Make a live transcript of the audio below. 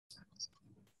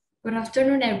Good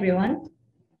afternoon, everyone.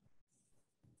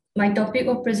 My topic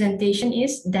of presentation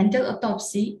is dental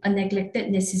autopsy, a neglected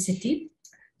necessity.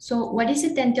 So what is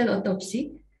a dental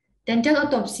autopsy? Dental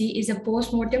autopsy is a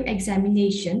post-mortem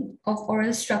examination of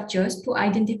oral structures to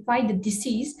identify the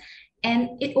disease, and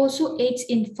it also aids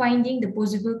in finding the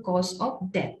possible cause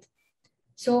of death.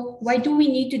 So why do we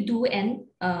need to do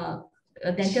a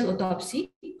dental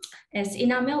autopsy? As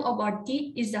enamel of our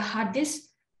teeth is the hardest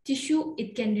tissue,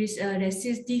 it can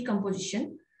resist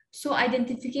decomposition. So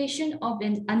identification of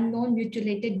an unknown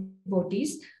mutilated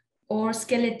bodies or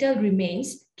skeletal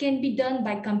remains can be done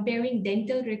by comparing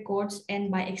dental records and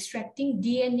by extracting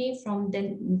DNA from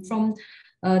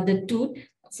the tooth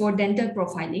for dental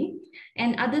profiling.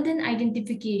 And other than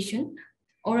identification,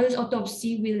 oral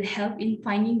autopsy will help in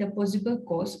finding the possible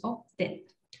cause of death.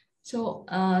 So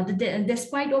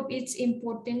despite of its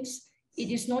importance, it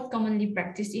is not commonly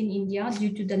practiced in India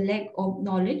due to the lack of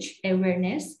knowledge,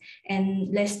 awareness,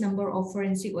 and less number of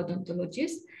forensic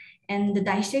odontologists. And the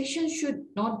dissection should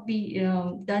not be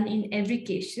done in every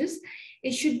cases.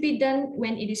 It should be done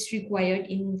when it is required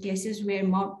in cases where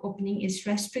mouth opening is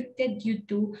restricted due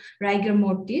to rigor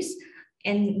mortis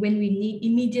and when we need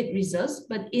immediate results.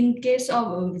 But in case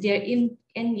of if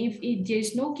there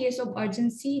is no case of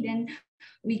urgency, then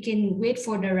we can wait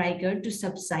for the rigor to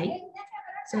subside.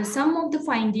 So some of the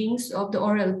findings of the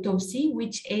oral autopsy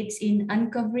which aids in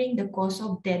uncovering the cause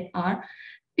of death are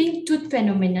pink tooth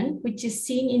phenomenon, which is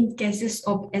seen in cases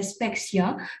of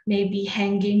asphyxia, maybe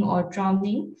hanging or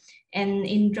drowning. And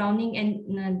in drowning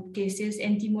and cases,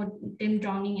 antemortem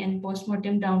drowning and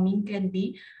postmortem drowning can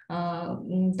be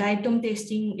diatom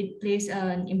testing. It plays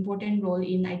an important role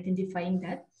in identifying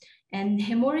that. And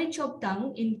hemorrhage of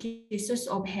tongue in cases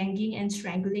of hanging and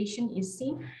strangulation is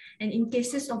seen. And in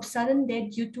cases of sudden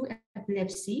death due to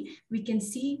epilepsy, we can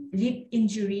see lip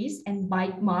injuries and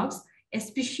bite marks,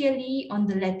 especially on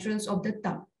the laterals of the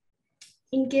tongue.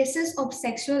 In cases of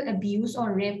sexual abuse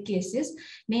or rape cases,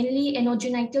 mainly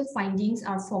anogenital findings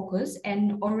are focused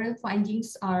and oral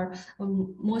findings are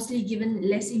mostly given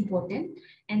less important.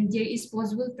 And there is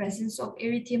possible presence of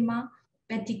erythema,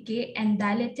 petechiae, and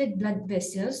dilated blood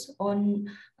vessels on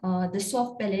the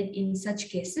soft palate in such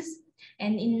cases.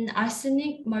 And in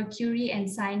arsenic, mercury, and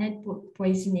cyanide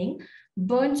poisoning,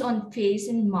 burns on face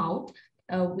and mouth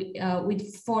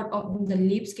with four of the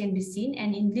lips can be seen,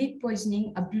 and in lip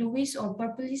poisoning, a bluish or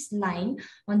purplish line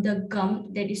on the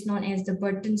gum that is known as the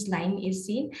Burton's line is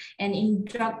seen, and in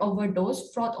drug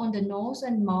overdose, froth on the nose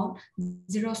and mouth,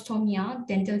 xerostomia,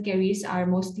 dental caries are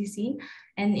mostly seen,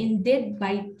 and in death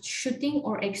by shooting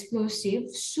or explosive,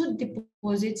 soot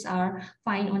deposits are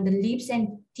found on the lips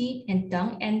and teeth and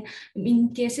tongue, and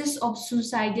in cases of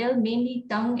suicidal, mainly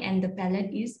tongue and the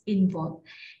palate is involved.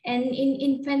 And in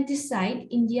infanticide,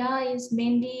 India is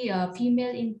mainly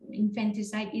female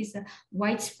infanticide is a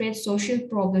widespread social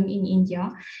problem in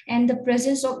India. And the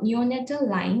presence of neonatal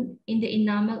line in the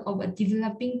enamel of a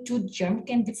developing tooth germ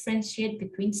can differentiate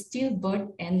between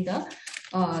stillbirth and the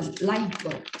live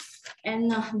birth.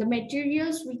 And the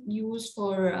materials we use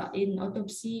for in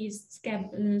autopsy is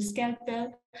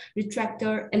scalpel,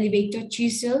 retractor, elevator,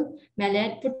 chisel,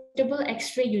 mallet, portable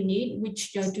X-ray unit,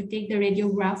 which to take the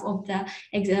radiograph of the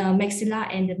maxilla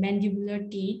and the mandibular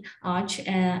teeth arch,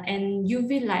 and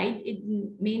UV light.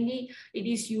 It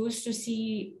is used to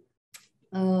see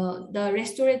the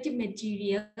restorative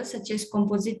material such as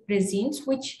composite resins,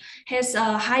 which has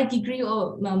a high degree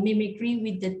of mimicry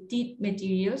with the teeth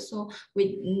material. So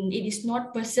it is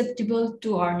not perceptible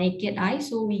to our naked eye.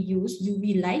 So we use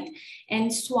UV light,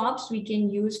 and swabs we can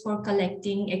use for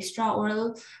collecting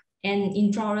extraoral and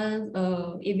intraoral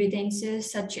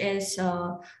evidences such as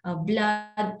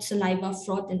blood, saliva,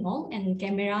 froth and all, and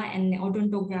camera and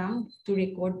odontogram to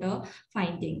record the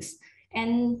findings.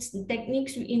 And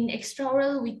techniques in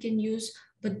extraoral, we can use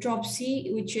Autopsy,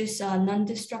 which is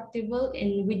non-destructible,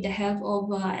 and with the help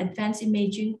of advanced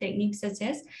imaging techniques such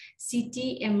as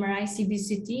CT, MRI,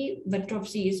 CBCT,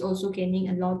 Autopsy is also gaining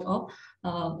a lot of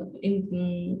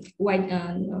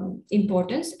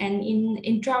importance. And in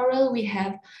intraoral, we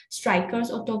have Stryker's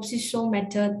autopsy saw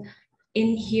method.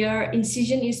 In here,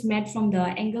 incision is made from the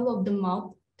angle of the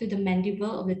mouth to the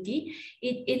mandible of the teeth.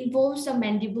 It involves a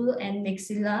mandible and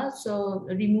maxilla, so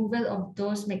removal of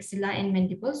those maxilla and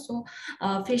mandibles. So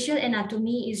facial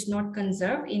anatomy is not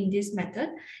conserved in this method.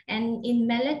 And in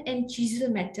mallet and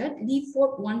chisel method,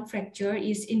 Lee-Ford 1 fracture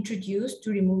is introduced to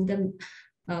remove the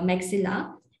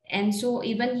maxilla. And so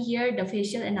even here, the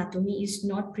facial anatomy is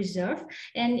not preserved.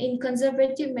 And in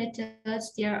conservative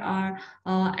methods, there are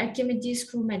Archimedes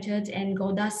screw methods and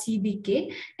Gouda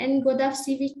CVK. And Gouda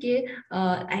CVK,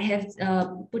 I have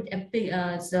put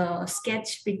the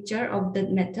sketch picture of the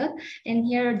method. And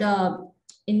here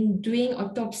in doing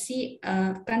autopsy,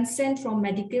 consent from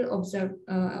medical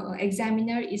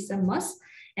examiner is a must,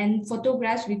 and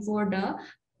photographs before the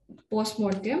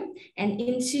post-mortem. And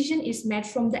incision is made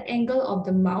from the angle of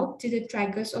the mouth to the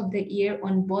tragus of the ear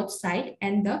on both sides,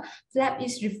 and the flap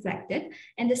is reflected,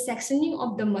 and the sectioning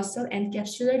of the muscle and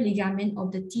capsular ligament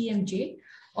of the TMJ,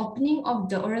 opening of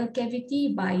the oral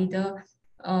cavity by the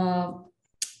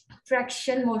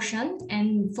traction motion,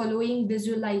 and following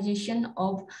visualization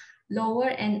of lower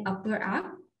and upper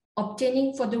arm,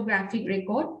 obtaining photographic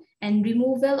record, and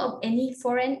removal of any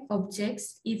foreign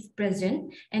objects if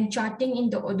present, and charting in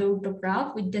the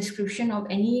odontograph with description of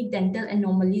any dental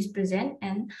anomalies present,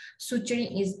 and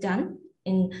suturing is done.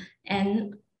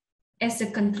 And as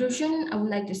a conclusion, I would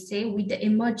like to say, with the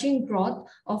emerging growth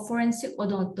of forensic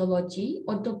odontology,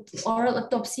 oral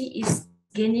autopsy is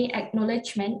gaining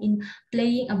acknowledgement in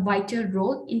playing a vital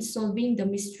role in solving the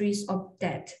mysteries of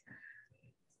death.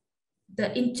 The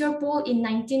Interpol in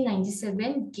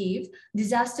 1997 gave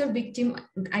Disaster Victim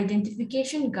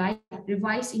Identification Guide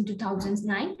revised in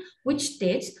 2009, which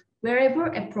states, wherever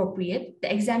appropriate, the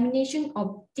examination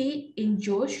of teeth in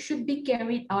jaws should be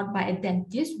carried out by a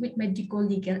dentist with medical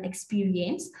legal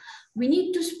experience. We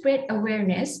need to spread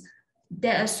awareness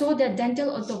so that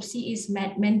dental autopsy is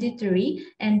mandatory,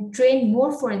 and train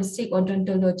more forensic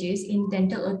odontologists in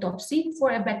dental autopsy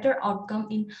for a better outcome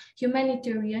in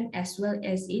humanitarian as well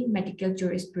as in medical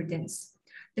jurisprudence.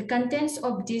 The contents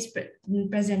of this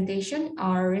presentation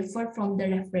are referred from the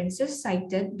references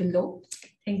cited below.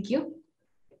 Thank you.